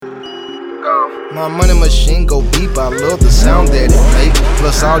My money machine go beep, I love the sound that it make.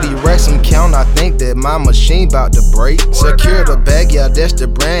 Plus all these racks I'm count, I think that my machine bout to break. Secure the bag, yeah, that's the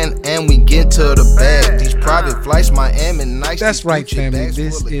brand, and we get to the bag. These private flights, Miami nice. That's right, family.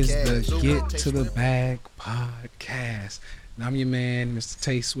 This is the Get to the Bag podcast. And I'm your man, Mr.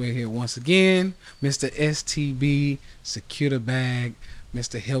 Tasteware here once again. Mr. STB, secure the bag.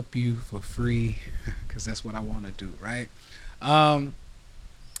 Mr. Help you for free, because that's what I want to do, right?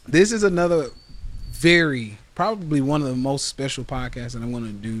 This is another probably one of the most special podcasts that I want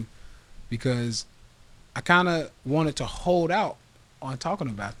to do, because I kind of wanted to hold out on talking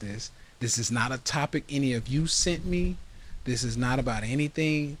about this. This is not a topic any of you sent me. This is not about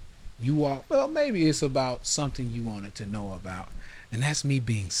anything you all, well, maybe it's about something you wanted to know about. And that's me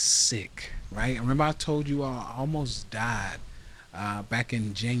being sick, right? I remember I told you all I almost died back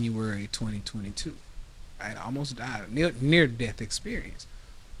in January 2022. Right? I almost died, near death experience.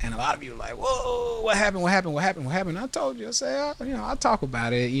 And a lot of you are like, whoa, what happened? I told you, I said, I'll talk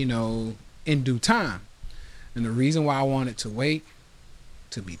about it, in due time. And the reason why I wanted to wait,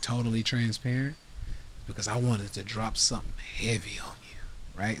 to be totally transparent, because I wanted to drop something heavy on you,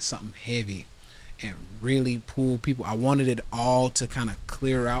 right? Something heavy and really pull people. I wanted it all to kind of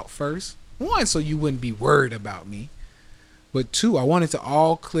clear out first. One, so you wouldn't be worried about me. But two, I wanted to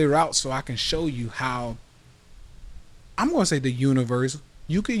all clear out so I can show you how, I'm going to say the universe.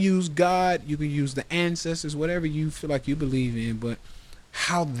 You could use God, you could use the ancestors, whatever you feel like you believe in, but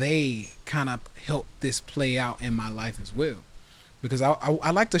how they kind of help this play out in my life as well. Because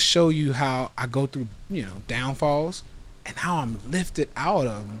I like to show you how I go through, downfalls and how I'm lifted out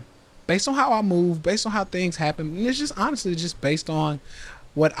of them based on how I move, based on how things happen. And it's just honestly just based on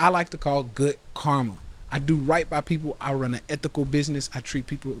what I like to call good karma. I do right by people. I run an ethical business. I treat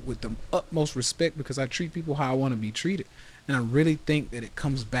people with the utmost respect because I treat people how I want to be treated. And I really think that it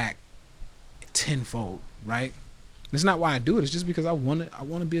comes back tenfold, right? It's not why I do it. It's just because I want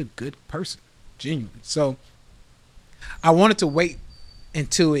to be a good person, genuinely. So I wanted to wait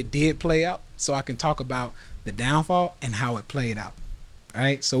until it did play out so I can talk about the downfall and how it played out. All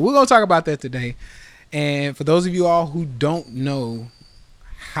right. So we're going to talk about that today. And for those of you all who don't know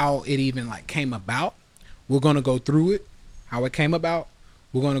how it even came about, we're going to go through it, how it came about.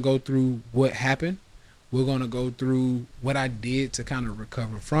 We're going to go through what happened. We're going to go through what I did to kind of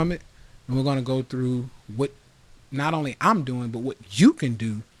recover from it. And we're going to go through what not only I'm doing, but what you can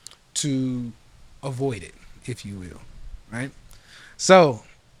do to avoid it, if you will. Right? So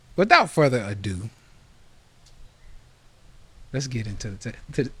without further ado, let's get into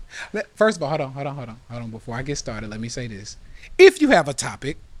first of all, hold on. Before I get started, let me say this. If you have a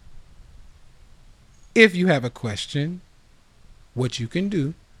topic, if you have a question, what you can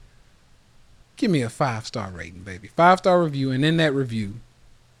do, give me a 5-star rating, baby. 5-star review. And in that review,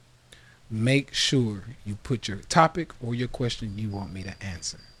 make sure you put your topic or your question you want me to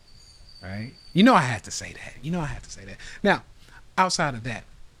answer. Right? I had to say that. Now, outside of that,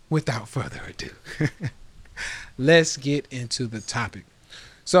 without further ado, let's get into the topic.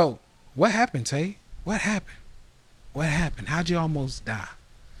 So, what happened, Tay? What happened? How'd you almost die?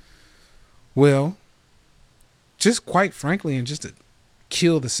 Well, just quite frankly, and just to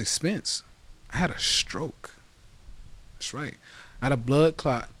kill the suspense, I had a stroke. That's right. I had a blood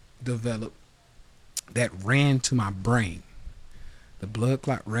clot develop that ran to my brain. The blood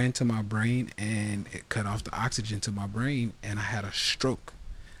clot ran to my brain and it cut off the oxygen to my brain, and I had a stroke.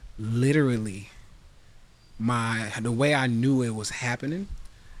 Literally, the way I knew it was happening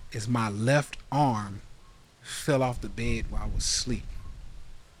is my left arm fell off the bed while I was asleep.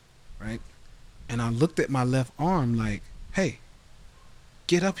 Right? And I looked at my left arm like, hey,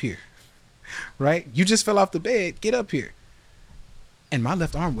 get up here. Right? You just fell off the bed. Get up here. And my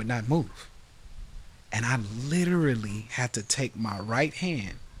left arm would not move. And I literally had to take my right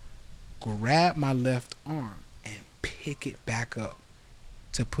hand, grab my left arm, and pick it back up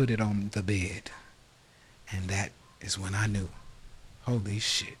to put it on the bed. And that is when I knew, holy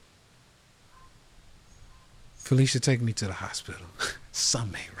shit. Felicia, take me to the hospital.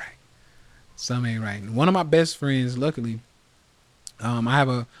 Something ain't right. And one of my best friends, luckily, I have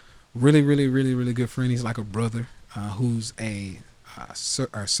a really, really, really, really good friend. He's like a brother who's a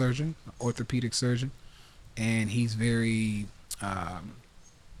surgeon, an orthopedic surgeon. And he's very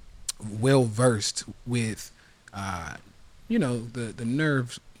well versed with, the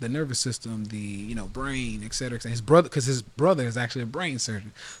nervous system, the brain, etc. His brother, because his brother is actually a brain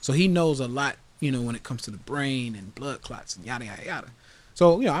surgeon, so he knows a lot, when it comes to the brain and blood clots and yada yada yada.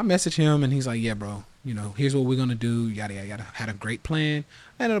 So I messaged him and he's like, yeah, bro, here's what we're gonna do, yada yada yada. Had a great plan.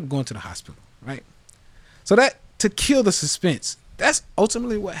 I ended up going to the hospital, right? So that, to kill the suspense, That's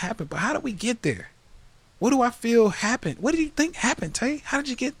ultimately what happened. But how did we get there? What do I feel happened? What do you think happened, Tay? How did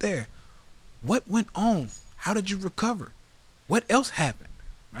you get there? What went on? How did you recover? What else happened?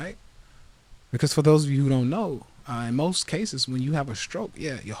 Right? Because for those of you who don't know, in most cases, when you have a stroke,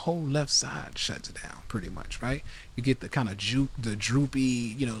 your whole left side shuts down pretty much, right? You get the kind of the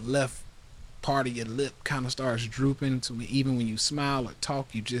droopy, left part of your lip kind of starts drooping. To me, even when you smile or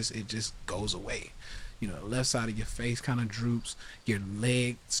talk, it just goes away. The left side of your face kind of droops. Your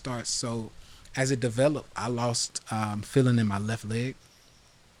leg starts. So as it developed, I lost feeling in my left leg.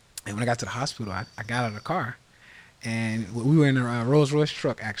 And when I got to the hospital, I got out of the car. And we were in a Rolls Royce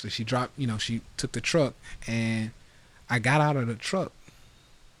truck, actually. She dropped, she took the truck. And I got out of the truck.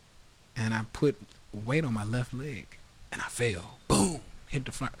 And I put weight on my left leg. And I fell. Boom. Hit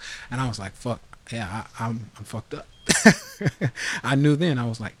the front. And I was like, fuck. Yeah, I'm fucked up. I knew then. I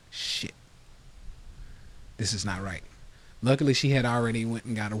was like, shit. This is not right. Luckily, she had already went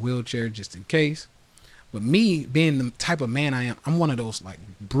and got a wheelchair just in case. But me, being the type of man I am, I'm one of those, like,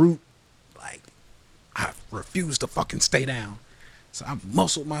 brute, like, I refuse to fucking stay down. So I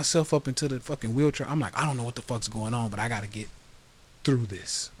muscled myself up into the fucking wheelchair. I'm like, I don't know what the fuck's going on, but I got to get through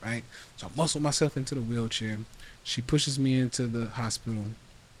this, right? So I muscled myself into the wheelchair. She pushes me into the hospital.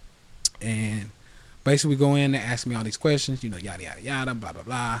 And basically we go in, they ask me all these questions, yada, yada, yada, blah, blah,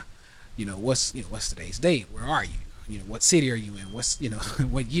 blah. What's today's date? Where are you? What city are you in? What's,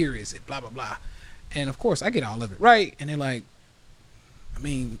 what year is it? Blah, blah, blah. And of course I get all of it right. And they're like, I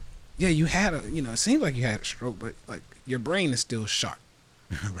mean, yeah, you had it seems like you had a stroke, but like your brain is still sharp,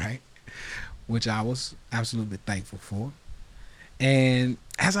 right? Which I was absolutely thankful for. And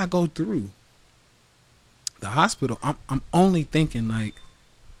as I go through the hospital, I'm only thinking like,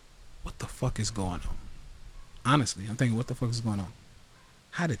 what the fuck is going on? Honestly, I'm thinking, what the fuck is going on?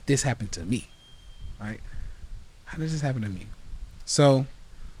 How did this happen to me? Right? How did this happen to me? So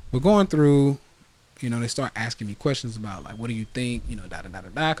we're going through, they start asking me questions about like, what do you think? Da da da da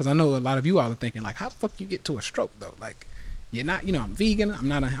da. Because I know a lot of you all are thinking like, how the fuck you get to a stroke though? Like, you're not, I'm vegan.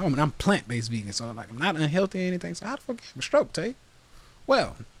 I'm plant-based vegan, so like I'm not unhealthy or anything. So how the fuck you have a stroke, Tay?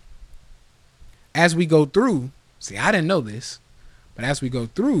 Well, as we go through, see, I didn't know this, but as we go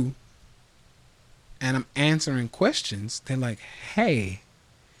through, and I'm answering questions, they're like, hey,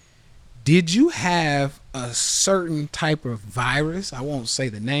 did you have a certain type of virus? I won't say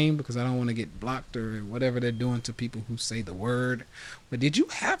the name because I don't want to get blocked or whatever they're doing to people who say the word. But did you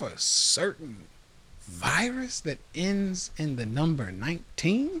have a certain virus that ends in the number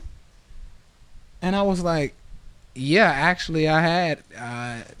 19? And I was like, yeah, actually I had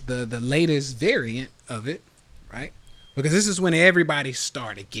the latest variant of it, right? Because this is when everybody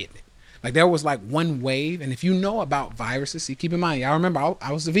started getting it. Like there was like one wave, and if you know about viruses, see, keep in mind, I remember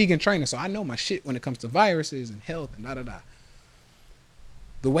I was a vegan trainer, so I know my shit when it comes to viruses and health and da da da.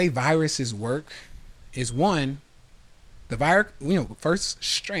 The way viruses work is one, the virus, first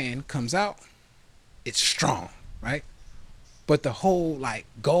strand comes out, it's strong, right? But the whole like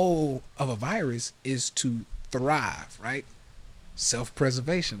goal of a virus is to thrive, right?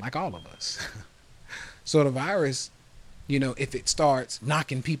 Self-preservation, like all of us. So the virus, if it starts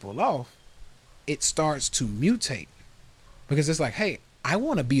knocking people off, it starts to mutate because it's like, hey, I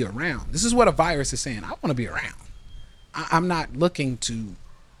want to be around. This is what a virus is saying. I want to be around. I'm not looking to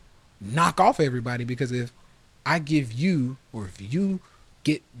knock off everybody, because if I give you, or if you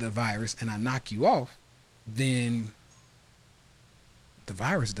get the virus and I knock you off, then the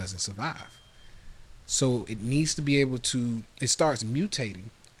virus doesn't survive. So it needs to be able to, it starts mutating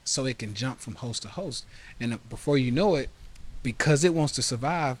so it can jump from host to host. And before you know it, because it wants to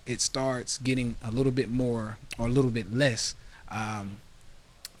survive, it starts getting a little bit more or a little bit less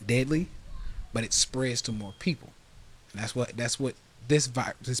deadly, but it spreads to more people. And that's what this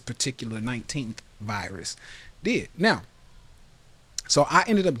particular 19th virus did. Now, so I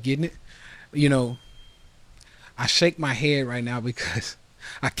ended up getting it. I shake my head right now because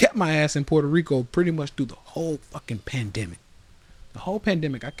I kept my ass in Puerto Rico pretty much through the whole fucking pandemic. The whole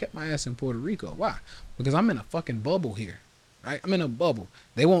pandemic, I kept my ass in Puerto Rico. Why? Because I'm in a fucking bubble here. Right? I'm in a bubble.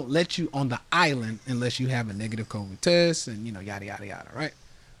 They won't let you on the island unless you have a negative COVID test and, yada, yada, yada, right?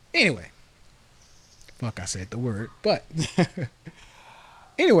 Anyway. Fuck, I said the word. But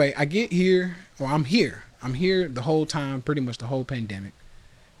anyway, I get here, or I'm here. I'm here the whole time, pretty much the whole pandemic.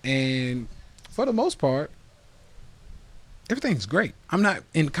 And for the most part, everything's great. I'm not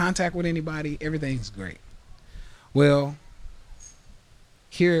in contact with anybody. Everything's great. Well,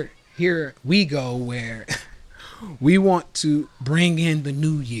 here we go where we want to bring in the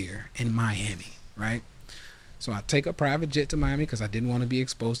new year in Miami, right? So I take a private jet to Miami because I didn't want to be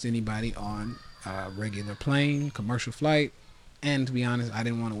exposed to anybody on a regular plane, commercial flight. And to be honest, I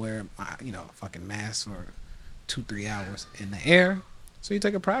didn't want to wear my, fucking mask for 2-3 hours in the air. So you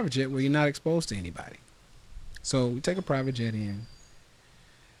take a private jet where you're not exposed to anybody. So we take a private jet in,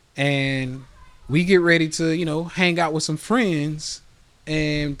 and we get ready to, hang out with some friends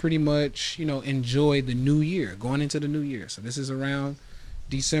and pretty much, enjoy the new year, going into the new year. So this is around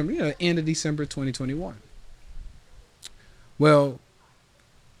December, end of December 2021. Well,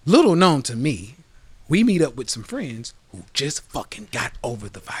 little known to me, we meet up with some friends who just fucking got over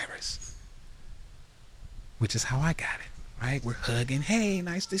the virus. Which is how I got it, right? We're hugging, hey,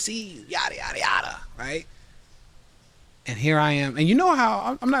 nice to see you, yada, yada, yada, right? And here I am. And you know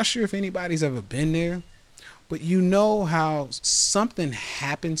how, I'm not sure if anybody's ever been there, but you know how something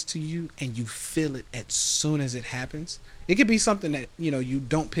happens to you and you feel it as soon as it happens? It could be something that, you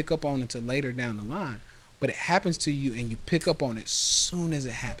don't pick up on until later down the line, but it happens to you and you pick up on it as soon as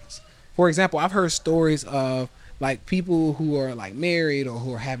it happens. For example, I've heard stories of like people who are like married or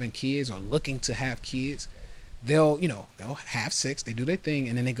who are having kids or looking to have kids. They'll have sex, they do their thing,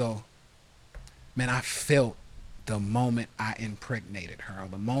 and then they go, man, I felt the moment I impregnated her, or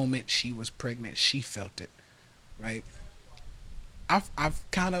the moment she was pregnant, she felt it. Right? I've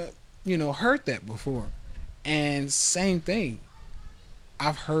kind of, heard that before. And same thing.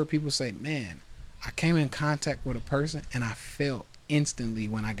 I've heard people say, man, I came in contact with a person and I felt instantly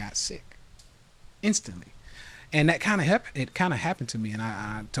when I got sick. Instantly. And that kind of happened. It kind of happened to me. And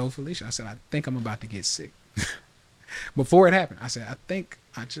I told Felicia, I said, I think I'm about to get sick. Before it happened, I said, I think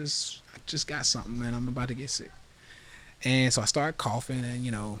I just got something and I'm about to get sick. And so I started coughing and,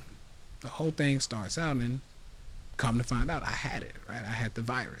 the whole thing starts out, and come to find out I had it, right? I had the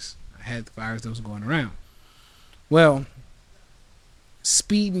virus. I had the virus that was going around. Well,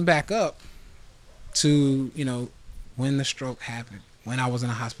 speeding back up to, when the stroke happened, when I was in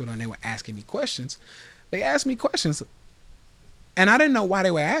the hospital and they were asking me questions, they asked me questions and I didn't know why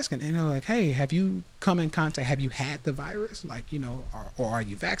they were asking. And they were like, hey, have you come in contact? Have you had the virus? Like, or are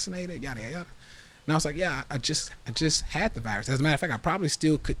you vaccinated? Yada, yada, yada. And I was like, yeah, I just had the virus. As a matter of fact, I probably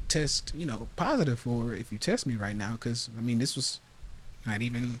still could test, positive for if you test me right now. Cause this was not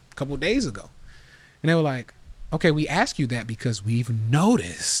even a couple of days ago. And they were like, okay, we ask you that because we've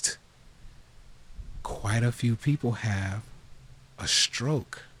noticed quite a few people have a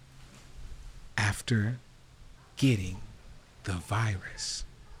stroke after getting the virus.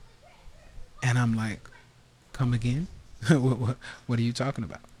 And I'm like, come again? What are you talking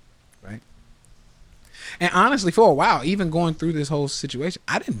about? Right? And honestly, for a while, even going through this whole situation,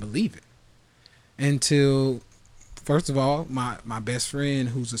 I didn't believe it until, first of all, my best friend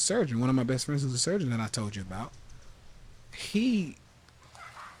who's a surgeon, one of my best friends who's a surgeon that I told you about, he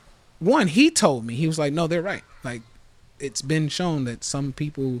told me, he was like, no, they're right. Like, it's been shown that some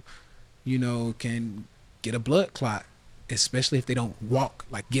people, can get a blood clot, especially if they don't walk,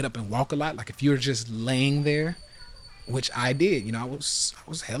 like get up and walk a lot. Like if you're just laying there, which I did, I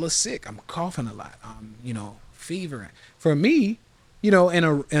was hella sick. I'm coughing a lot. Fever. For me, in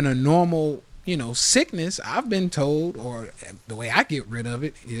a normal, sickness, I've been told, or the way I get rid of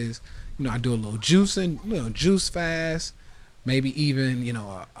it is, I do a little juicing, juice fast, maybe even,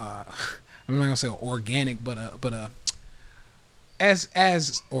 I'm not gonna say organic, but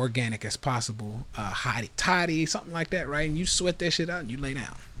as organic as possible, hottie toddy, something like that, right? And you sweat that shit out and you lay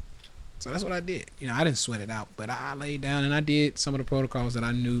down. So that's what I did. I didn't sweat it out, but I laid down and I did some of the protocols that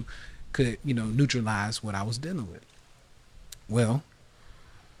I knew could, neutralize what I was dealing with. Well,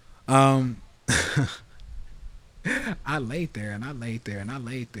 I laid there and I laid there and I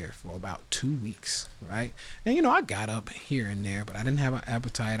laid there for about 2 weeks, right? And I got up here and there, but I didn't have an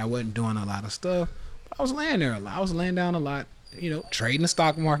appetite. I wasn't doing a lot of stuff. But I was laying there a lot. I was laying down a lot, trading the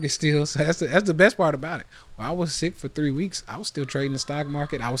stock market still. So that's the best part about it. While I was sick for 3 weeks, I was still trading the stock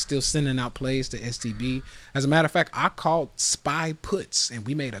market. I was still sending out plays to STB. As a matter of fact, I called SPY puts, and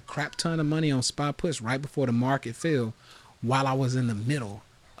we made a crap ton of money on SPY puts right before the market fell, while I was in the middle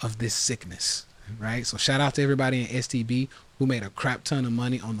of this sickness. Right, so shout out to everybody in STB who made a crap ton of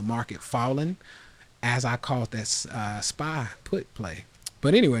money on the market falling as I called that SPY put play.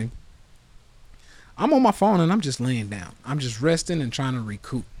 But anyway, I'm on my phone and I'm just laying down. I'm just resting and trying to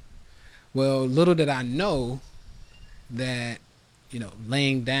recoup. Well, little did I know that,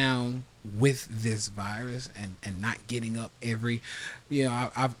 laying down with this virus and not getting up every,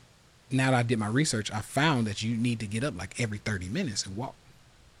 I've now that I did my research, I found that you need to get up like every 30 minutes and walk,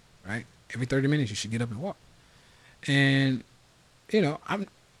 right? Every 30 minutes you should get up and walk. And,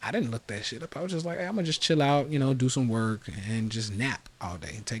 I didn't look that shit up. I was just like, hey, I'm going to just chill out, do some work and just nap all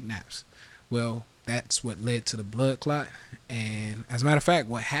day and take naps. Well, that's what led to the blood clot. And as a matter of fact,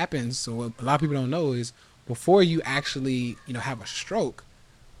 what happens, so what a lot of people don't know is before you actually, have a stroke,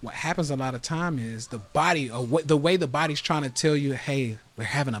 what happens a lot of time is the body, or the way the body's trying to tell you, hey, we're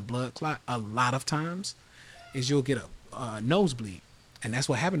having a blood clot. A lot of times, is you'll get a nosebleed, and that's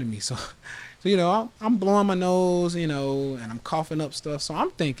what happened to me. So I'm blowing my nose, and I'm coughing up stuff. So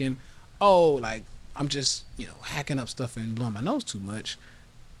I'm thinking, oh, like I'm just hacking up stuff and blowing my nose too much.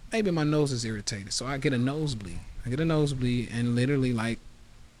 Maybe my nose is irritated, so I get a nosebleed. And literally like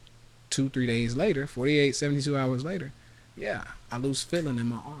 2-3 days later, 48, 72 hours later, yeah, I lose feeling in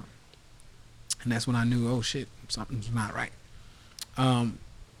my arm. And that's when I knew, oh shit, something's not right.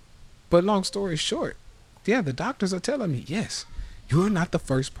 But long story short, yeah, the doctors are telling me, yes, you're not the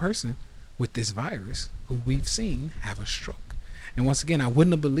first person with this virus who we've seen have a stroke. And once again, I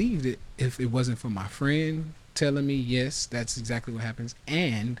wouldn't have believed it if it wasn't for my friend telling me, yes, that's exactly what happens.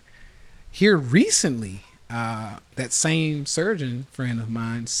 And here recently, that same surgeon friend of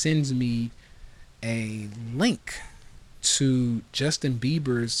mine sends me a link to Justin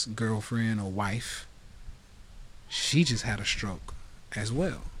Bieber's girlfriend or wife. She just had a stroke as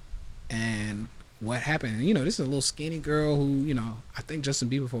well. And what happened, this is a little skinny girl who, I think Justin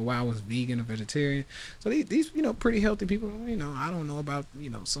Bieber for a while was vegan or vegetarian. So these pretty healthy people, I don't know about,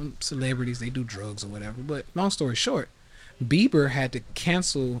 some celebrities, they do drugs or whatever. But long story short, Bieber had to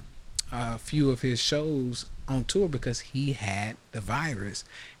cancel a few of his shows on tour because he had the virus,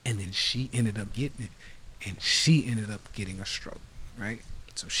 and then she ended up getting it, and she ended up getting a stroke, right?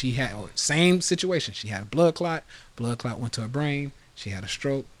 So she had, same situation. She had a blood clot went to her brain, she had a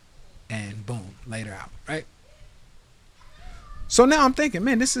stroke, and boom, laid her out, right? So now I'm thinking,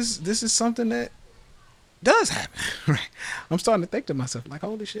 man, this is something that does happen, right? I'm starting to think to myself, like,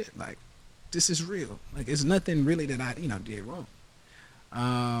 holy shit, like, this is real. Like, it's nothing really that I, did wrong.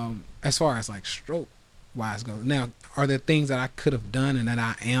 As far as like stroke wise goes. Now, are there things that I could have done and that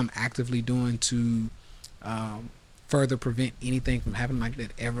I am actively doing to further prevent anything from happening like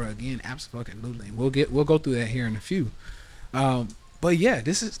that ever again? Absolutely. We'll go through that here in a few. But yeah,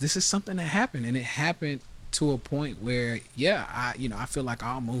 this is something that happened, and it happened to a point where, yeah, I feel like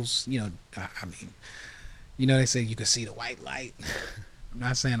I almost, they say you could see the white light. I'm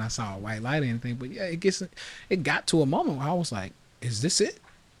not saying I saw a white light or anything, but yeah, it got to a moment where I was like, is this it?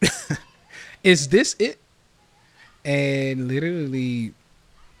 Is this it? And literally,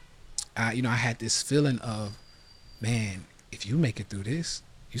 I had this feeling of, man, if you make it through this,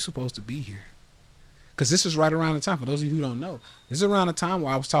 you're supposed to be here. Because this is right around the time, for those of you who don't know, this is around the time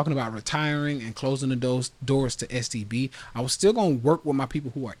where I was talking about retiring and closing the doors to STB. I was still going to work with my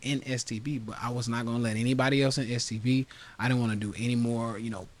people who are in STB, but I was not going to let anybody else in STB. I didn't want to do any more,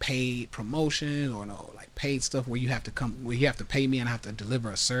 paid promotion or paid stuff where you have to pay me and I have to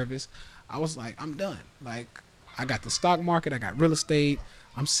deliver a service. I was like, I'm done. Like, I got the stock market, I got real estate,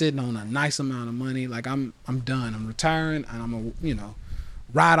 I'm sitting on a nice amount of money. Like, I'm done. I'm retiring, and I'm gonna,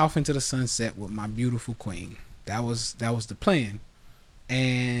 ride off into the sunset with my beautiful queen. That was the plan.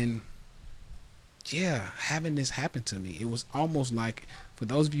 And yeah, having this happen to me, it was almost like, for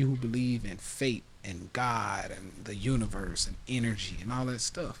those of you who believe in fate and God and the universe and energy and all that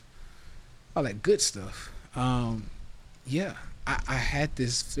stuff, all that good stuff, yeah, I had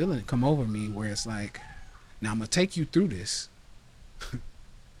this feeling come over me where it's like, now I'm gonna take you through this. I'm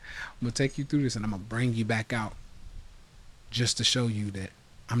gonna take you through this, and I'm gonna bring you back out just to show you that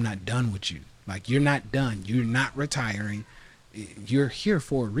I'm not done with you. Like, you're not done. You're not retiring. You're here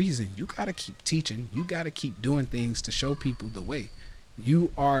for a reason. You got to keep teaching. You got to keep doing things to show people the way.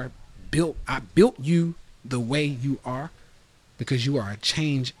 You are built. I built you the way you are because you are a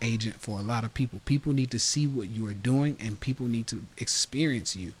change agent for a lot of people. People need to see what you are doing, and people need to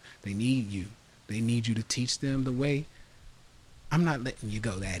experience you. They need you. They need you to teach them the way. I'm not letting you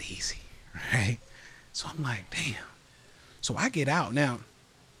go that easy, right? So I'm like, damn. So I get out now.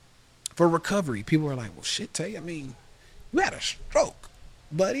 For recovery, people are like, well, shit, Tay, I mean, you had a stroke,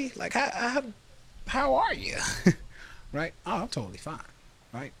 buddy. Like, how are you? Right? Oh, I'm totally fine.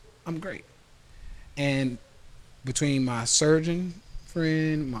 Right? I'm great. And between my surgeon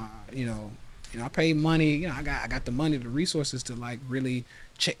friend, my, I pay money, I got the money, the resources to like really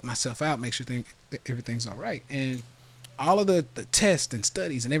check myself out, make sure everything's all right. And all of the tests and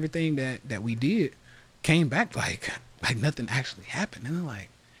studies and everything that we did came back like nothing actually happened. And they're like,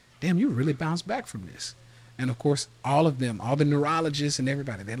 damn, you really bounced back from this. And of course, all of them, all the neurologists and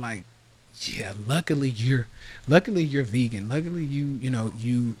everybody, they're like, yeah, luckily you're vegan. Luckily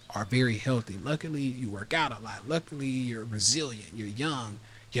you are very healthy. Luckily you work out a lot. Luckily you're resilient. You're young.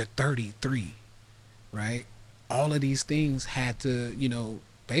 You're 33, right? All of these things had to,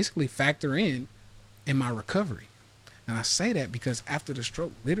 basically factor in my recovery. And I say that because after the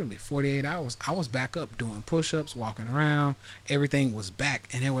stroke, literally 48 hours, I was back up doing push-ups, walking around. Everything was back.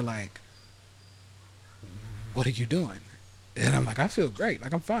 And they were like, what are you doing? And I'm like, I feel great.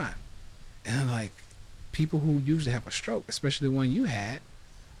 Like, I'm fine. And I'm like, people who usually have a stroke, especially the one you had,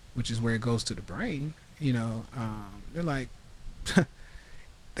 which is where it goes to the brain, they're like,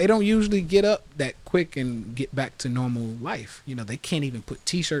 they don't usually get up that quick and get back to normal life. They can't even put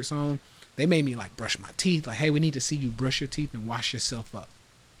t-shirts on. They made me like brush my teeth. Like, hey, we need to see you brush your teeth and wash yourself up.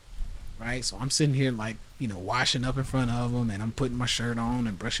 Right? So I'm sitting here like, washing up in front of them, and I'm putting my shirt on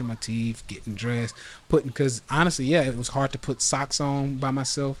and brushing my teeth, getting dressed, because honestly, yeah, it was hard to put socks on by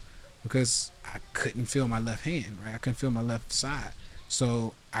myself because I couldn't feel my left hand, right? I couldn't feel my left side.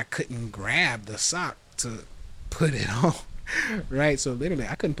 So I couldn't grab the sock to put it on, right? So literally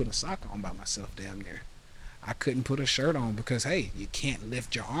I couldn't put a sock on by myself damn near. I couldn't put a shirt on because, hey, you can't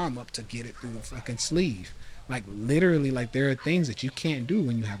lift your arm up to get it through the fucking sleeve. Like, literally, like, there are things that you can't do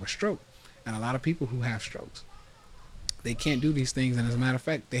when you have a stroke. And a lot of people who have strokes, they can't do these things. And as a matter of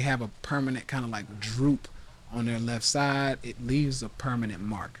fact, they have a permanent kind of like droop on their left side. It leaves a permanent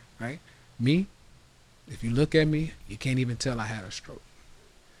mark, right? Me, if you look at me, you can't even tell I had a stroke.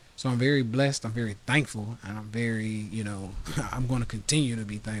 So I'm very blessed. I'm very thankful. And I'm very, I'm going to continue to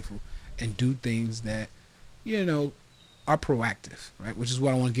be thankful and do things that, are proactive, right? Which is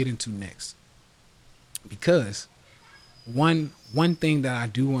what I want to get into next. Because one thing that I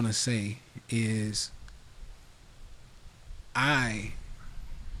do want to say is I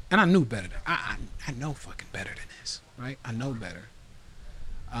knew better. I know fucking better than this, right? I know better.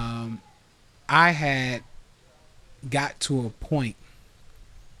 I had got to a point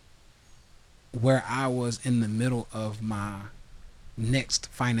where I was in the middle of my next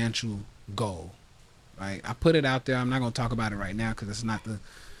financial goal, right? I put it out there. I'm not going to talk about it right now because it's not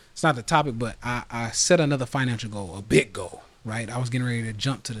the topic, but I set another financial goal, a big goal, right? I was getting ready to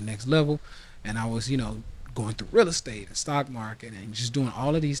jump to the next level, and I was, going through real estate and stock market and just doing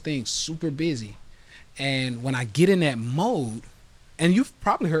all of these things, super busy. And when I get in that mode, and you've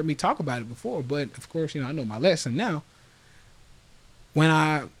probably heard me talk about it before, but of course, I know my lesson now. When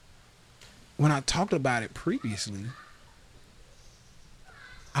I talked about it previously,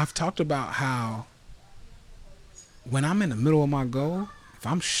 I've talked about how when I'm in the middle of my goal, if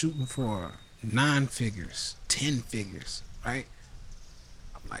I'm shooting for 9 figures, 10 figures, right?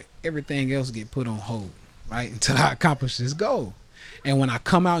 I'm like, everything else get put on hold, right? Until I accomplish this goal. And when I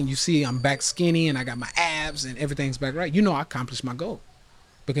come out and you see I'm back skinny and I got my abs and everything's back right, I accomplished my goal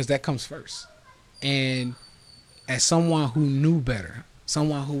because that comes first. And as someone who knew better,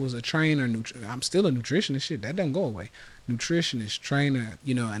 someone who was a trainer, I'm still a nutritionist, shit, that doesn't go away. Nutritionist, trainer,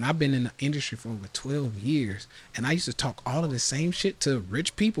 and I've been in the industry for over 12 years. And I used to talk all of the same shit to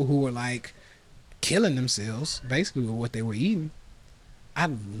rich people who were like killing themselves basically with what they were eating. I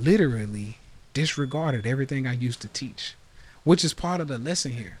literally disregarded everything I used to teach, which is part of the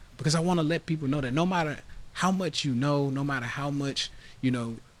lesson here, because I want to let people know that no matter how much no matter how much,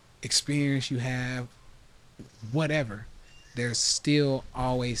 experience you have, whatever, there's still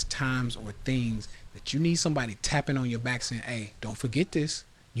always times or things that you need somebody tapping on your back saying, hey, don't forget this.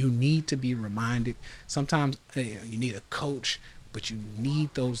 You need to be reminded. Sometimes you need a coach, but you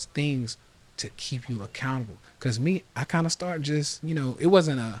need those things to keep you accountable. Because me, I kind of start just, it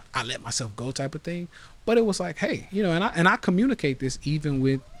wasn't a I let myself go type of thing, but it was like, hey, and I communicate this even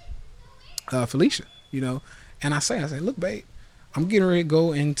with Felicia, and I say, look, babe, I'm getting ready to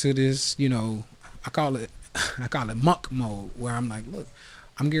go into this, I call it monk mode, where I'm like, look,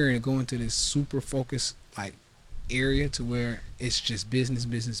 I'm getting ready to go into this super focused like area to where it's just business.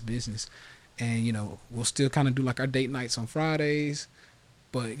 And, we'll still kind of do like our date nights on Fridays,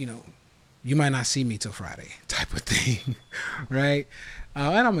 but, you might not see me till Friday type of thing. Right.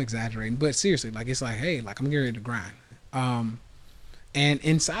 And I'm exaggerating, but seriously, like, it's like, hey, like I'm getting ready to grind. And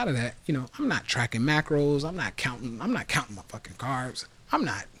inside of that, I'm not tracking macros. I'm not counting my fucking carbs. I'm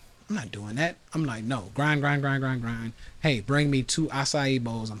not doing that. I'm like, no, grind. Hey, bring me 2 acai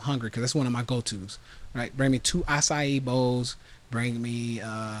bowls. I'm hungry because that's one of my go-tos, right? Bring me 2 acai bowls. Bring me,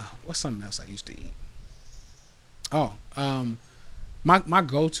 what's something else I used to eat? Oh, my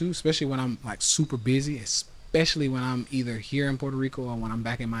go-to, especially when I'm like super busy, especially when I'm either here in Puerto Rico or when I'm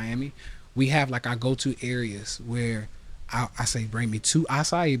back in Miami, we have like our go-to areas where I say, bring me 2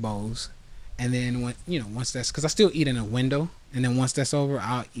 acai bowls. And then when, once that's, cause I still eat in a window. And then once that's over,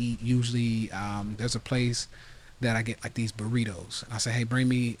 I'll eat usually, there's a place that I get like these burritos. I say, hey, bring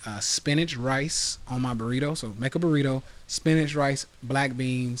me spinach rice on my burrito. So make a burrito, spinach rice, black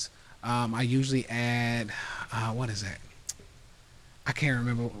beans. I usually add, what is that? I can't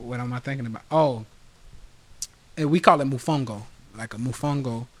remember what am I thinking about. Oh, and we call it mofongo, like a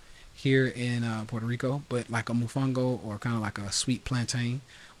mofongo here in Puerto Rico, but like a mofongo or kind of like a sweet plantain.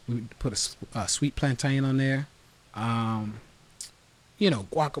 We put a sweet plantain on there. Um,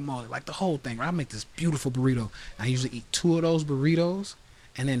 guacamole, like the whole thing. Right? I make this beautiful burrito. I usually eat 2 of those burritos,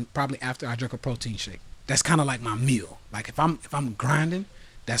 and then probably after I drink a protein shake. That's kind of like my meal. Like if I'm grinding,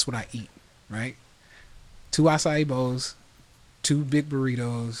 that's what I eat. Right? 2 acai bowls, 2 big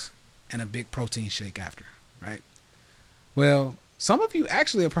burritos, and a big protein shake after. Right? Well, some of you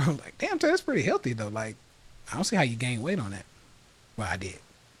actually are probably like, damn, that's pretty healthy though. Like, I don't see how you gain weight on that. Well, I did.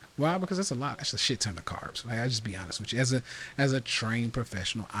 Why? Because that's a lot. That's a shit ton of carbs. Like, I just be honest with you. As a trained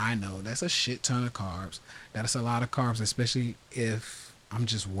professional, I know that's a shit ton of carbs. That's a lot of carbs, especially if I'm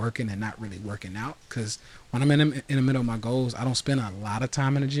just working and not really working out. Because when I'm in the middle of my goals, I don't spend a lot of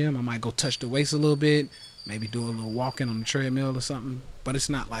time in the gym. I might go touch the weights a little bit, maybe do a little walking on the treadmill or something. But it's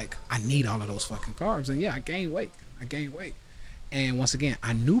not like I need all of those fucking carbs. And yeah, I gained weight. And once again,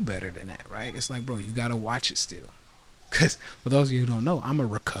 I knew better than that, right? It's like, bro, you got to watch it still. Because for those of you who don't know, I'm a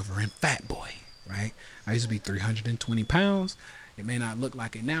recovering fat boy, right? I used to be 320 pounds. It may not look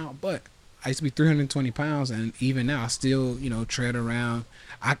like it now, but I used to be 320 pounds. And even now, I still, tread around.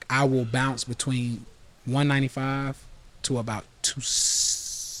 I will bounce between 195 to about 2.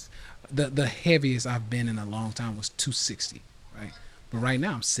 The heaviest I've been in a long time was 260, right? But right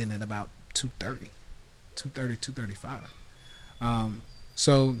now, I'm sitting at about 235.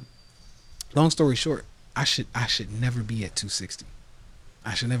 So long story short, I should never be at 260.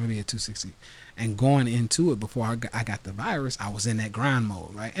 I should never be at 260. And going into it before I got the virus, I was in that grind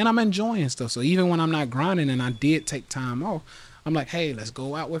mode, right? And I'm enjoying stuff. So even when I'm not grinding and I did take time off, I'm like, hey, let's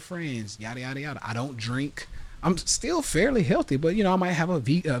go out with friends, yada, yada, yada. I don't drink. I'm still fairly healthy, but, I might have a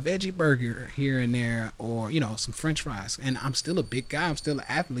veggie burger here and there or, some French fries. And I'm still a big guy. I'm still an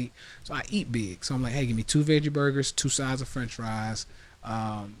athlete. So I eat big. So I'm like, hey, give me 2 veggie burgers, 2 sides of French fries.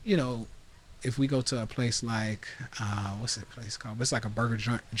 If we go to a place like, what's that place called? It's like a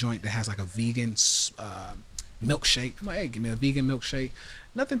burger joint that has like a vegan milkshake. I'm like, hey, give me a vegan milkshake.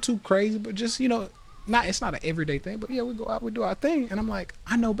 Nothing too crazy, but just, it's not an everyday thing. But yeah, we go out, we do our thing. And I'm like,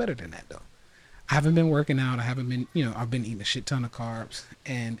 I know better than that though. I haven't been working out. I haven't been, I've been eating a shit ton of carbs.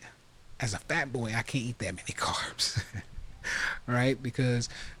 And as a fat boy, I can't eat that many carbs. Right? Because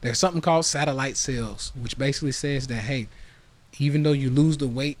there's something called satellite cells, which basically says that, hey, even though you lose the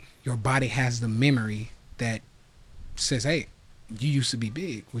weight, your body has the memory that says, hey, you used to be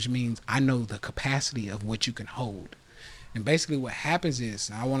big, which means I know the capacity of what you can hold. And basically what happens is,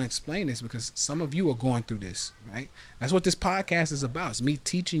 I want to explain this because some of you are going through this, right? That's what this podcast is about. It's me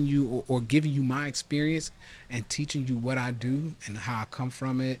teaching you or giving you my experience and teaching you what I do and how I come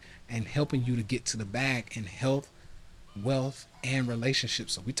from it and helping you to get to the bag in health, wealth, and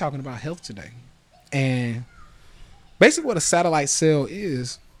relationships. So we're talking about health today. And basically what a satellite cell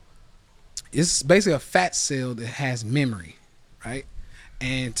is, it's basically a fat cell that has memory, right?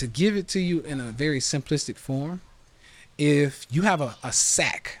 And to give it to you in a very simplistic form, if you have a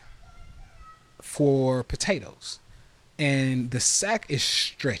sack for potatoes and the sack is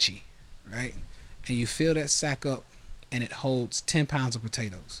stretchy, right? And you fill that sack up and it holds 10 pounds of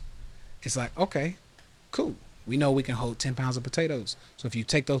potatoes. It's like, okay, cool. We know we can hold 10 pounds of potatoes. So if you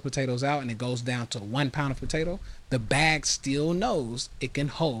take those potatoes out and it goes down to 1 pound of potato, the bag still knows it can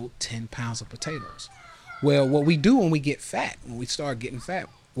hold 10 pounds of potatoes. Well, what we do when we get fat, when we start getting fat,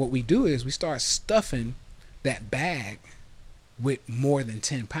 what we do is we start stuffing that bag with more than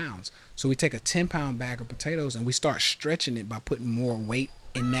 10 pounds. So we take a 10-pound bag of potatoes and we start stretching it by putting more weight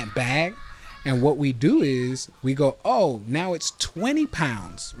in that bag. And what we do is we go, oh, now it's 20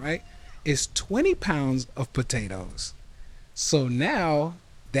 pounds, right? It's 20 pounds of potatoes. So now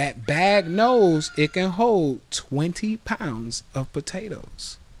that bag knows it can hold 20 pounds of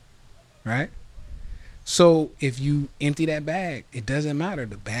potatoes, right? So if you empty that bag, it doesn't matter.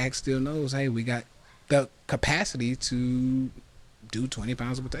 The bag still knows, hey, we got the capacity to do 20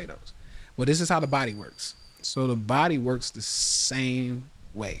 pounds of potatoes. Well, this is how the body works. So the body works the same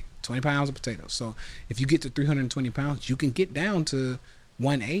way, 20 pounds of potatoes. So if you get to 320 pounds, you can get down to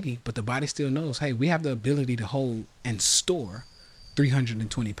 180, but the body still knows, hey, we have the ability to hold and store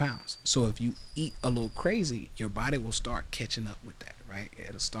 320 pounds. So if you eat a little crazy, your body will start catching up with that, right?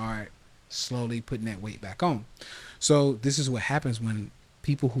 It'll start slowly putting that weight back on. So this is what happens when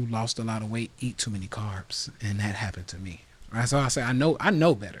people who lost a lot of weight eat too many carbs, and that happened to me. Right? So I say I know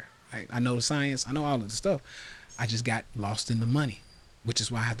better. Right? I know the science. I know all of the stuff. I just got lost in the money, which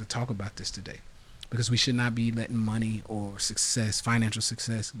is why I have to talk about this today, because we should not be letting money or success, financial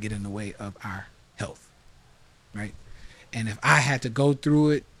success, get in the way of our health. Right? And if I had to go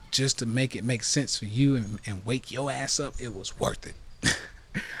through it just to make it make sense for you and wake your ass up, it was worth it.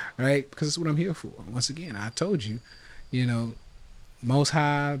 Right? Because it's what I'm here for. Once again, I told you, you know, Most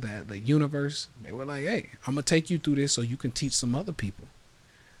High, the universe, they were like, hey, I'm going to take you through this so you can teach some other people.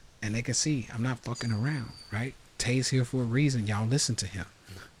 And they can see I'm not fucking around, right? Tay's here for a reason. Y'all listen to him.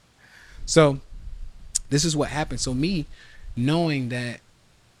 So this is what happened. So me knowing that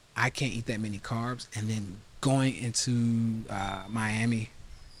I can't eat that many carbs and then going into Miami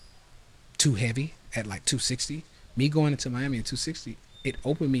too heavy at like 260, me going into Miami at 260, it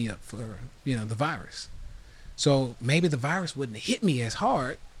opened me up for, you know, the virus. So maybe the virus wouldn't have hit me as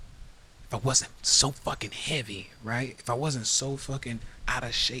hard if I wasn't so fucking heavy, right? If I wasn't so fucking out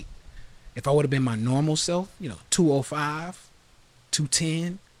of shape. If I would have been my normal self, you know, 205,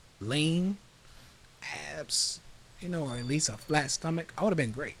 210, lean, abs, you know, or at least a flat stomach, I would have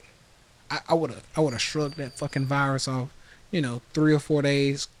been great. I would have shrugged that fucking virus off, you know, 3 or 4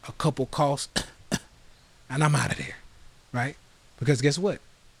 days, a couple coughs, and I'm out of there, right? Because guess what?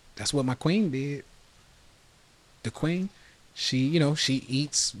 That's what my queen did. The queen, she, you know, she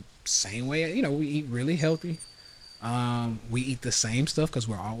eats same way, you know, we eat really healthy. We eat the same stuff because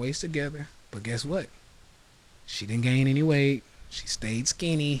we're always together. But guess what? She didn't gain any weight. She stayed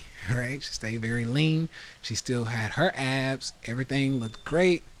skinny, right? She stayed very lean. She still had her abs. Everything looked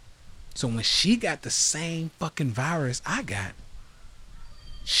great. So when she got the same fucking virus I got,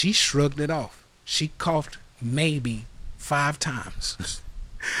 she shrugged it off. She coughed maybe 5 times.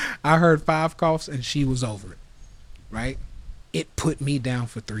 I heard 5 coughs and she was over it, right? It put me down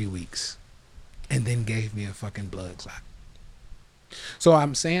for 3 weeks and then gave me a fucking blood clot. So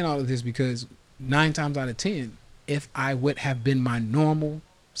I'm saying all of this because 9 times out of 10, if I would have been my normal,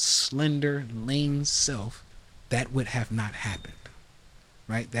 slender, lean self, that would have not happened,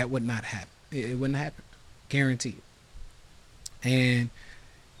 right? That would not happen. It wouldn't happen. Guaranteed. And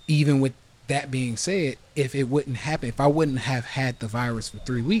even with that being said, if it wouldn't happen, if I wouldn't have had the virus for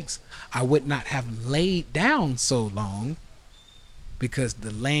 3 weeks, I would not have laid down so long, because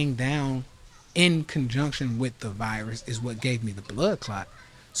the laying down in conjunction with the virus is what gave me the blood clot.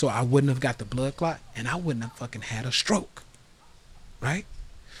 So I wouldn't have got the blood clot and I wouldn't have fucking had a stroke, right?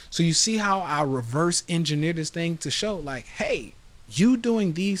 So you see how I reverse engineer this thing to show like, hey, you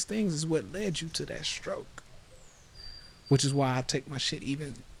doing these things is what led you to that stroke. Which is why I take my shit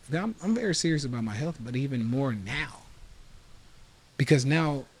even, I'm very serious about my health, but even more now. Because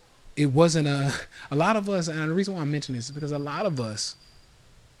now it wasn't a lot of us, and the reason why I mention this is because a lot of us,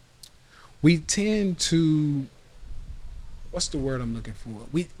 we tend to, what's the word I'm looking for?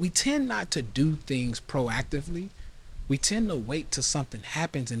 We tend not to do things proactively. We tend to wait till something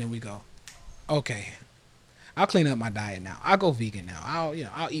happens and then we go, okay, I'll clean up my diet now. I'll go vegan now.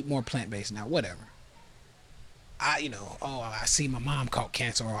 I'll eat more plant-based now, whatever. I see my mom caught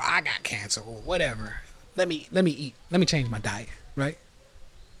cancer or I got cancer or whatever. Let me eat. Let me change my diet, right?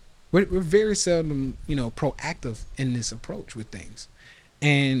 We're very seldom, proactive in this approach with things.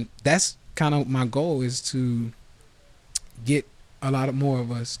 And that's kind of my goal, is to get a lot more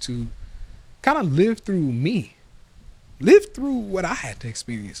of us to kind of live through me. Live through what I had to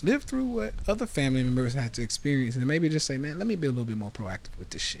experience. Live through what other family members had to experience. And maybe just say, man, let me be a little bit more proactive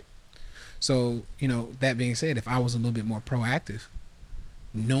with this shit. So, that being said, if I was a little bit more proactive,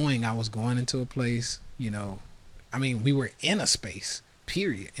 knowing I was going into a place, we were in a space,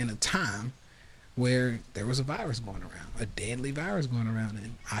 period, in a time where there was a virus going around, a deadly virus going around.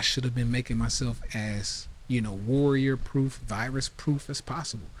 And I should have been making myself as, warrior proof, virus proof as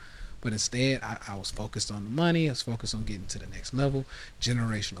possible. But instead, I was focused on the money. I was focused on getting to the next level,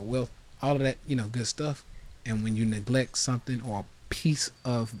 generational wealth, all of that, good stuff. And when you neglect something, or a piece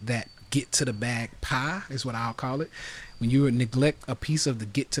of that get to the bag pie is what I'll call it. When you neglect a piece of the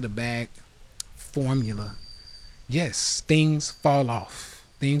get to the bag formula, yes, things fall off.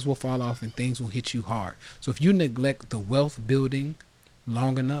 Things will fall off and things will hit you hard. So if you neglect the wealth building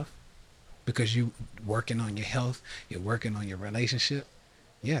long enough, because you're working on your health, you're working on your relationship,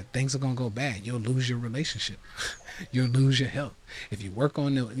 yeah, things are going to go bad. You'll lose your relationship. You'll lose your health. If you work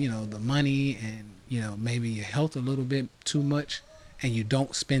on the money and, maybe your health a little bit too much, and you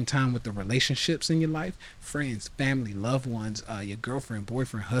don't spend time with the relationships in your life, friends, family, loved ones, your girlfriend,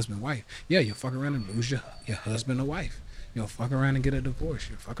 boyfriend, husband, wife, yeah, you'll fuck around and lose your husband or wife. You'll fuck around and get a divorce.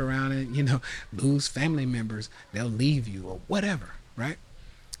 You'll fuck around and, lose family members. They'll leave you or whatever, right?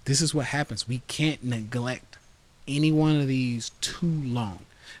 This is what happens. We can't neglect any one of these too long.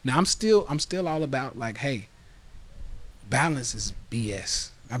 Now, I'm still all about like, hey, balance is BS.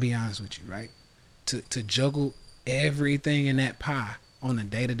 I'll be honest with you, right? To juggle everything in that pie on a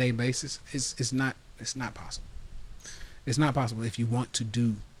day-to-day basis it's not possible. It's not possible if you want to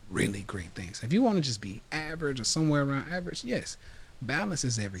do really great things. If you want to just be average or somewhere around average, yes, balance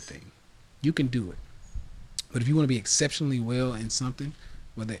is everything. You can do it. But if you want to be exceptionally well in something,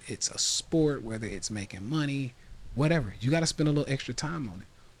 whether it's a sport, whether it's making money, whatever, you got to spend a little extra time on it.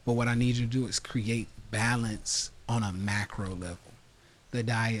 But what I need you to do is create balance on a macro level. The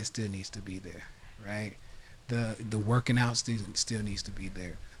diet still needs to be there, right? The working out still needs to be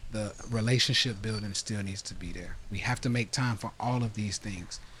there. The relationship building still needs to be there. We have to make time for all of these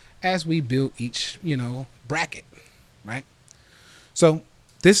things as we build each, bracket, right? So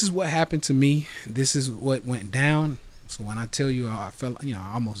this is what happened to me. This is what went down. So when I tell you I felt,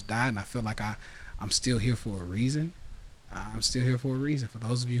 I almost died, and I feel like I'm still here for a reason. I'm still here for a reason. For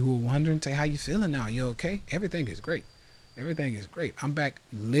those of you who are wondering, say, how you feeling now? You okay? Everything is great. Everything is great. I'm back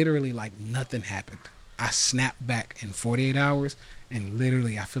literally like nothing happened. I snapped back in 48 hours, and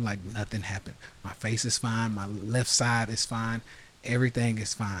literally I feel like nothing happened. My face is fine. My left side is fine. Everything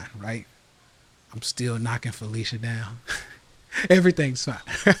is fine, right? I'm still knocking Felicia down. Everything's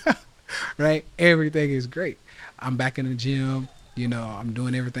fine, right? Everything is great. I'm back in the gym. I'm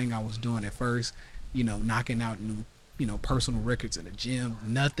doing everything I was doing at first, knocking out new, personal records in the gym.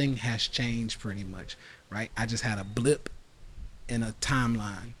 Nothing has changed pretty much, right? I just had a blip in a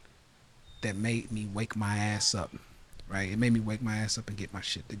timeline that made me wake my ass up, right? It made me wake my ass up and get my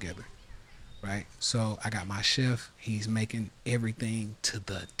shit together, right? So I got my chef. He's making everything to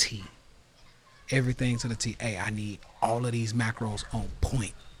the T. Everything to the T. Hey, I need all of these macros on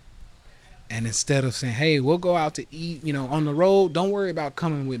point. And instead of saying, hey, we'll go out to eat, on the road, don't worry about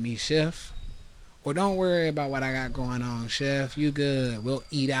coming with me, chef. Or don't worry about what I got going on, chef. You good. We'll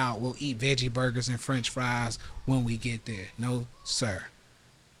eat out. We'll eat veggie burgers and french fries when we get there. No, sir.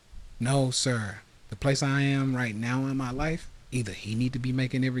 No, sir. The place I am right now in my life, either he need to be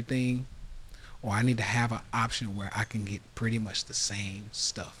making everything, or I need to have an option where I can get pretty much the same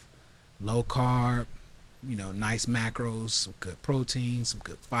stuff. Low carb, nice macros, some good protein, some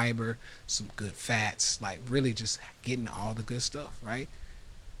good fiber, some good fats, like really just getting all the good stuff, right?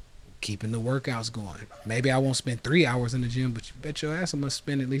 Keeping the workouts going. Maybe I won't spend 3 hours in the gym, but you bet your ass I'm gonna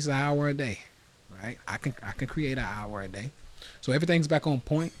spend at least an hour a day, right? I can create an hour a day. So everything's back on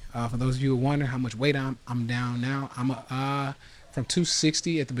point. For those of you who wonder how much weight I'm down now, I'm from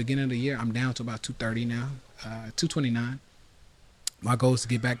 260 at the beginning of the year, I'm down to about 230 now, 229. My goal is to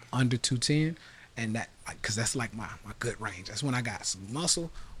get back under 210, and that, because that's like my good range. That's when I got some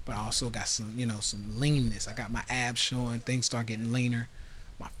muscle, but I also got some, some leanness. I got my abs showing, things start getting leaner.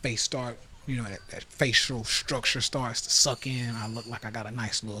 My face start, that facial structure starts to suck in. I look like I got a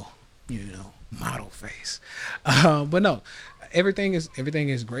nice little, model face. But no, everything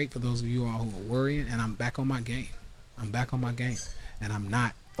is great for those of you all who are worrying, and I'm back on my game. And I'm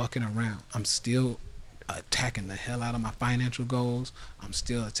not fucking around. I'm still attacking the hell out of my financial goals. I'm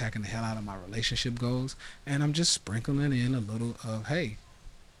still attacking the hell out of my relationship goals, and I'm just sprinkling in a little of, hey,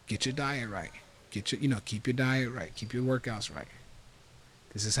 get your diet right. Keep your diet right. Keep your workouts right.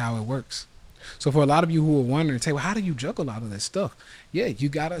 This is how it works. So for a lot of you who are wondering, say, well, how do you juggle all of this stuff? Yeah, you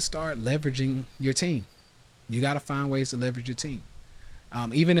got to start leveraging your team. You got to find ways to leverage your team.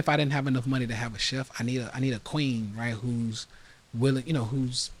 Even if I didn't have enough money to have a chef, I need a queen, right? Who's willing,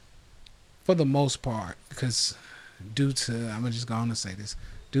 who's, for the most part, because I'm just going to say this,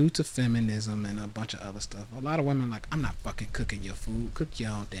 due to feminism and a bunch of other stuff, a lot of women are like, I'm not fucking cooking your food. Cook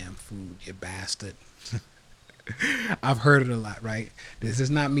your own damn food, you bastard. I've heard it a lot, right? This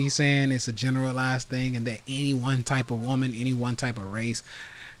is not me saying it's a generalized thing and that any one type of woman, any one type of race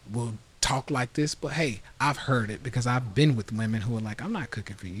will talk like this. But hey, I've heard it because I've been with women who are like, I'm not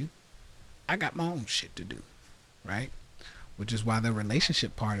cooking for you. I got my own shit to do, right? Which is why the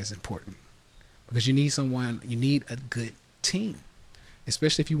relationship part is important. Because you need a good team.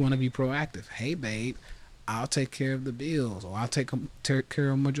 Especially if you want to be proactive. Hey, babe, I'll take care of the bills, or I'll take care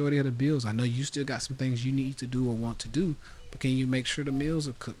of a majority of the bills. I know you still got some things you need to do or want to do, but can you make sure the meals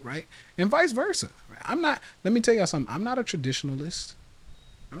are cooked right? And vice versa. Let me tell you something. I'm not a traditionalist.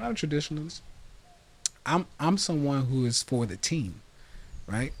 I'm someone who is for the team,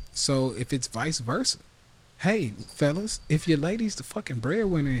 right? So if it's vice versa, hey, fellas, if your lady's the fucking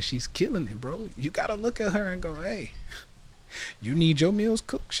breadwinner and she's killing it, bro, you got to look at her and go, hey, you need your meals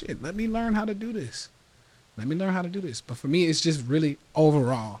cooked. Shit, let me learn how to do this. But for me, it's just really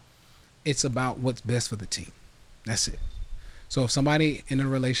overall, it's about what's best for the team. That's it. So if somebody in a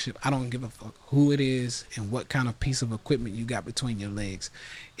relationship, I don't give a fuck who it is and what kind of piece of equipment you got between your legs.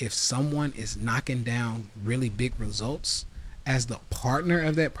 If someone is knocking down really big results as the partner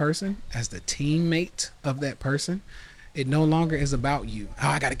of that person, as the teammate of that person, It no longer is about you. Oh,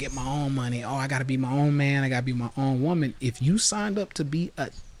 I got to get my own money. Oh, I got to be my own man. I got to be my own woman. If you signed up to be a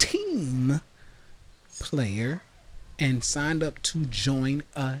team player and signed up to join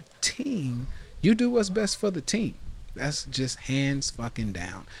a team, you do what's best for the team. That's just hands fucking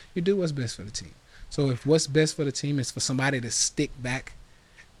down. You do what's best for the team. So if what's best for the team is for somebody to stick back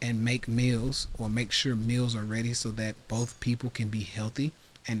and make meals or make sure meals are ready so that both people can be healthy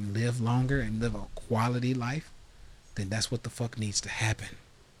and live longer and live a quality life, then that's what the fuck needs to happen.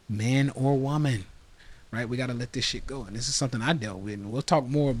 Man or woman. Right? We got to let this shit go. And this is something I dealt with. And we'll talk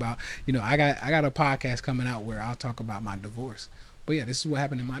more about, I got a podcast coming out where I'll talk about my divorce. But yeah, this is what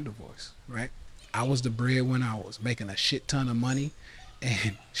happened in my divorce, right? I was the breadwinner. I was making a shit ton of money.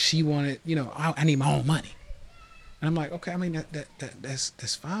 And she wanted, I need my own money. And I'm like, okay, I mean,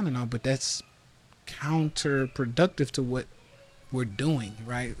 that's fine and all, but that's counterproductive to what we're doing,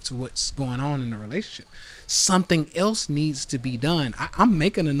 right? To what's going on in the relationship. Something else needs to be done. I'm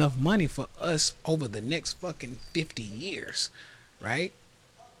making enough money for us over the next fucking 50 years, right?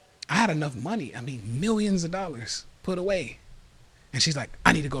 I had enough money. I mean, millions of dollars put away. And she's like,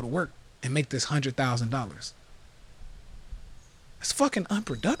 I need to go to work and make this $100,000. That's fucking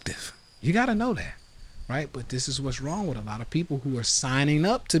unproductive. You got to know that, right? But this is what's wrong with a lot of people who are signing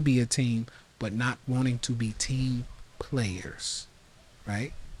up to be a team, but not wanting to be team players,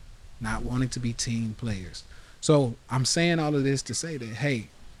 right? Not wanting to be team players. So I'm saying all of this to say that, hey,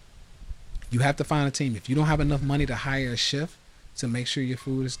 you have to find a team. If you don't have enough money to hire a chef to make sure your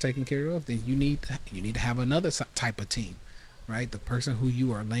food is taken care of, then you need to have another type of team, right? The person who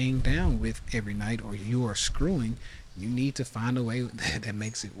you are laying down with every night or you are screwing, you need to find a way that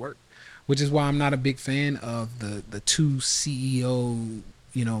makes it work. Which is why I'm not a big fan of the two CEO,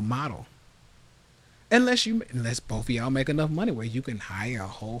 model. Unless both of y'all make enough money where you can hire a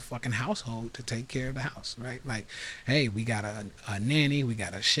whole fucking household to take care of the house, right? Like, hey, we got a nanny, we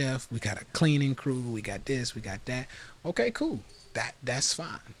got a chef, we got a cleaning crew, we got this, we got that. Okay, cool. That's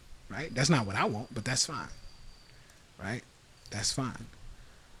fine, right? That's not what I want, but that's fine, right? That's fine.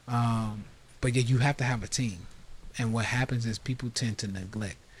 But yeah, you have to have a team. And what happens is people tend to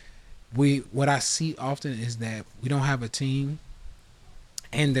neglect. What I see often is that we don't have a team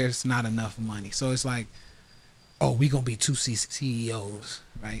and there's not enough money. So it's like, oh, we gonna be two CEOs,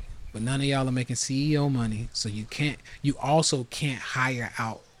 right? But none of y'all are making CEO money, so you also can't hire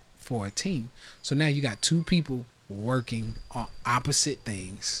out for a team. So now you got two people working on opposite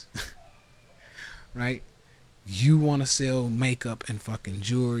things, right? You want to sell makeup and fucking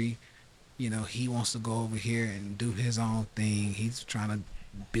jewelry. He wants to go over here and do his own thing. He's trying to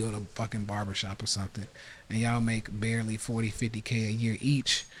build a fucking barbershop or something, and y'all make barely 40-50K a year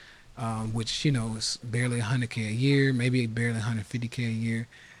each, which is barely 100K a year, maybe barely 150K a year,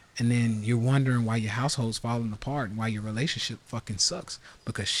 and then you're wondering why your household's falling apart and why your relationship fucking sucks,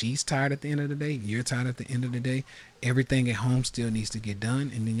 because she's tired at the end of the day, you're tired at the end of the day, everything at home still needs to get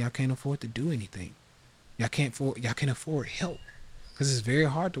done, and then y'all can't afford to do anything. Y'all can't afford help, because it's very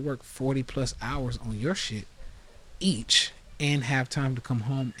hard to work 40 plus hours on your shit each and have time to come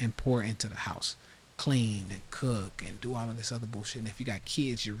home and pour into the house, clean and cook and do all of this other bullshit. And if you got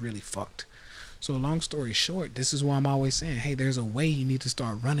kids, you're really fucked. So long story short, this is why I'm always saying, hey, there's a way you need to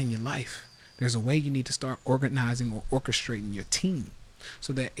start running your life. There's a way you need to start organizing or orchestrating your team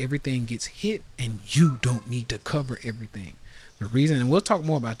so that everything gets hit and you don't need to cover everything. The reason, and we'll talk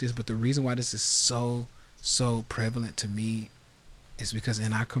more about this, but the reason why this is so prevalent to me is because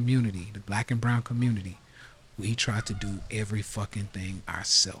in our community, the black and brown community, we try to do every fucking thing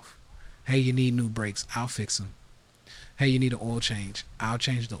ourselves. Hey, you need new brakes, I'll fix them. Hey, you need an oil change, I'll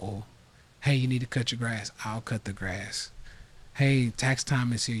change the oil. Hey, you need to cut your grass, I'll cut the grass. Hey, tax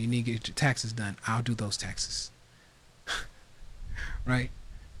time is here, you need to get your taxes done, I'll do those taxes. Right?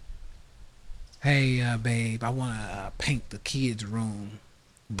 Hey, babe, I want to paint the kids' room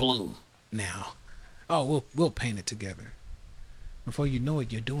blue now. Oh, we'll paint it together. Before you know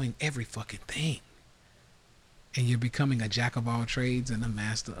it, you're doing every fucking thing. And you're becoming a jack of all trades and a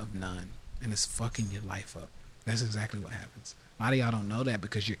master of none. And it's fucking your life up. That's exactly what happens. A lot of y'all don't know that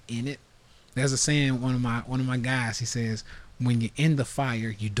because you're in it. There's a saying, one of my guys, he says, when you're in the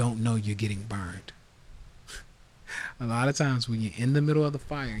fire, you don't know you're getting burned. A lot of times when you're in the middle of the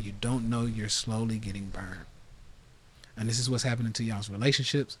fire, you don't know you're slowly getting burned. And this is what's happening to y'all's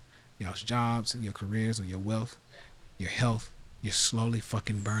relationships, y'all's jobs, your careers, or your wealth, your health. You're slowly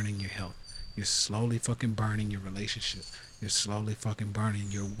fucking burning your health. You're slowly fucking burning your relationship. You're slowly fucking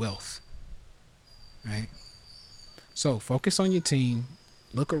burning your wealth. Right? So focus on your team.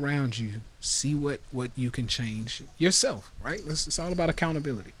 Look around you. See what you can change yourself. Right? It's all about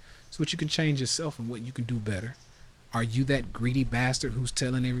accountability. It's what you can change yourself and what you can do better. Are you that greedy bastard who's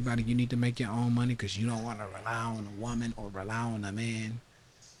telling everybody you need to make your own money because you don't want to rely on a woman or rely on a man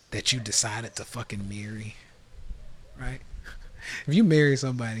that you decided to fucking marry? Right? If you marry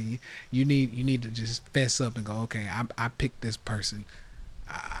somebody, you need to just fess up and go, okay, I picked this person.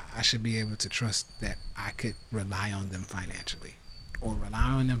 I should be able to trust that I could rely on them financially or rely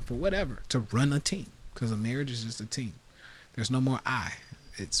on them for whatever to run a team, because a marriage is just a team. There's no more I,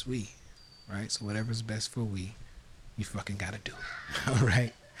 it's we, right? So whatever's best for we, you fucking gotta do it. All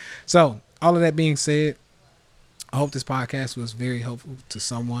right. So all of that being said, I hope this podcast was very helpful to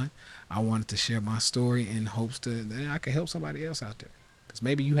someone. I wanted to share my story in hopes that I can help somebody else out there. Because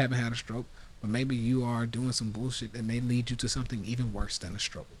maybe you haven't had a stroke, but maybe you are doing some bullshit that may lead you to something even worse than a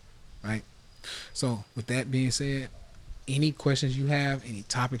stroke, right? So with that being said, any questions you have, any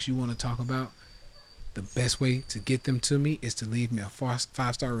topics you want to talk about, the best way to get them to me is to leave me a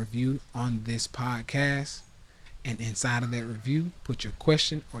 5-star review on this podcast. And inside of that review, put your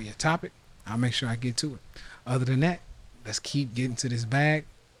question or your topic. I'll make sure I get to it. Other than that, let's keep getting to this bag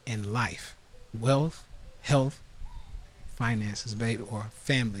in life. Wealth, health, finances, baby, or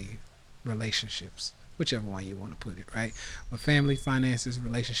family relationships. Whichever one you want to put it, right? But family, finances,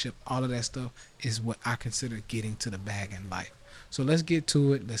 relationship, all of that stuff is what I consider getting to the bag in life. So let's get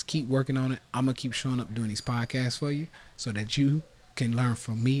to it. Let's keep working on it. I'm going to keep showing up doing these podcasts for you so that you can learn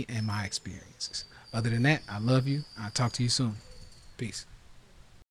from me and my experiences. Other than that, I love you. I'll talk to you soon. Peace.